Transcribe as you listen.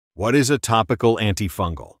What is a topical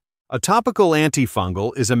antifungal? A topical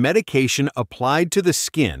antifungal is a medication applied to the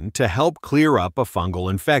skin to help clear up a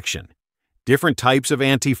fungal infection. Different types of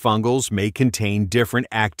antifungals may contain different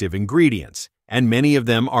active ingredients, and many of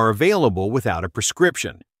them are available without a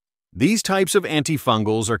prescription. These types of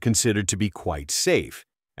antifungals are considered to be quite safe,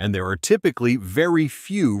 and there are typically very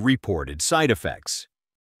few reported side effects.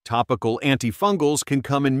 Topical antifungals can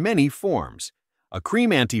come in many forms. A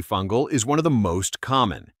cream antifungal is one of the most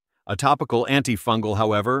common. A topical antifungal,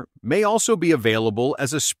 however, may also be available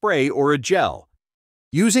as a spray or a gel.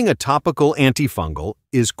 Using a topical antifungal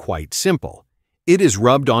is quite simple. It is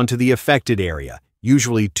rubbed onto the affected area,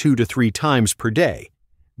 usually 2 to 3 times per day.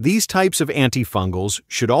 These types of antifungals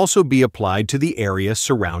should also be applied to the area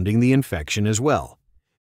surrounding the infection as well.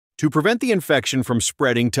 To prevent the infection from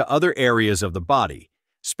spreading to other areas of the body,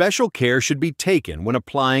 special care should be taken when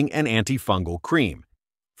applying an antifungal cream.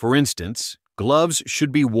 For instance, gloves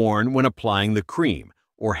should be worn when applying the cream,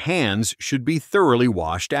 or hands should be thoroughly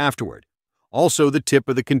washed afterward. Also, the tip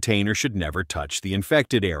of the container should never touch the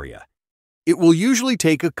infected area. It will usually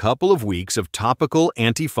take a couple of weeks of topical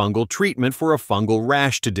antifungal treatment for a fungal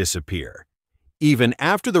rash to disappear. Even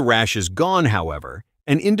after the rash is gone, however,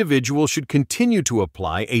 an individual should continue to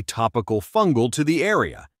apply a topical fungal to the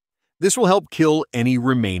area. This will help kill any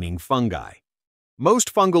remaining fungi.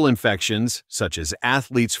 Most fungal infections, such as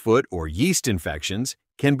athlete's foot or yeast infections,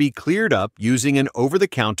 can be cleared up using an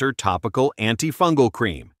over-the-counter topical antifungal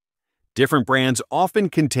cream. Different brands often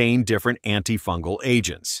contain different antifungal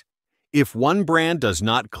agents. If one brand does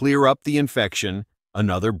not clear up the infection,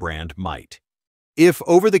 another brand might. If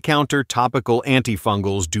over-the-counter topical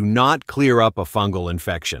antifungals do not clear up a fungal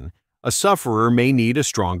infection, a sufferer may need a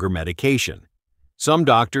stronger medication. Some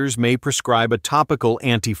doctors may prescribe a topical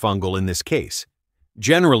antifungal in this case.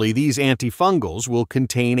 Generally, these antifungals will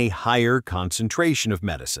contain a higher concentration of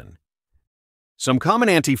medicine. Some common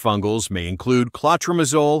antifungals may include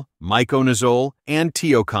clotrimazole, miconazole, and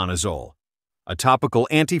teoconazole. A topical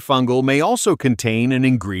antifungal may also contain an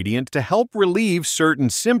ingredient to help relieve certain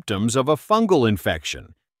symptoms of a fungal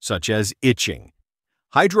infection, such as itching.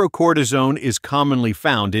 Hydrocortisone is commonly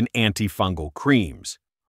found in antifungal creams.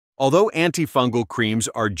 Although antifungal creams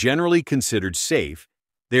are generally considered safe,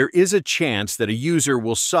 there is a chance that a user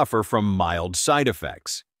will suffer from mild side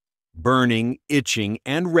effects. Burning, itching,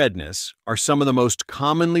 and redness are some of the most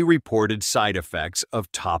commonly reported side effects of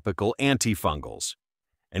topical antifungals.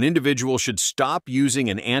 An individual should stop using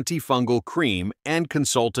an antifungal cream and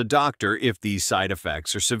consult a doctor if these side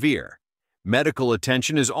effects are severe. Medical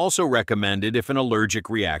attention is also recommended if an allergic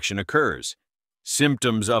reaction occurs.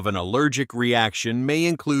 Symptoms of an allergic reaction may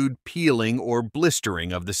include peeling or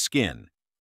blistering of the skin.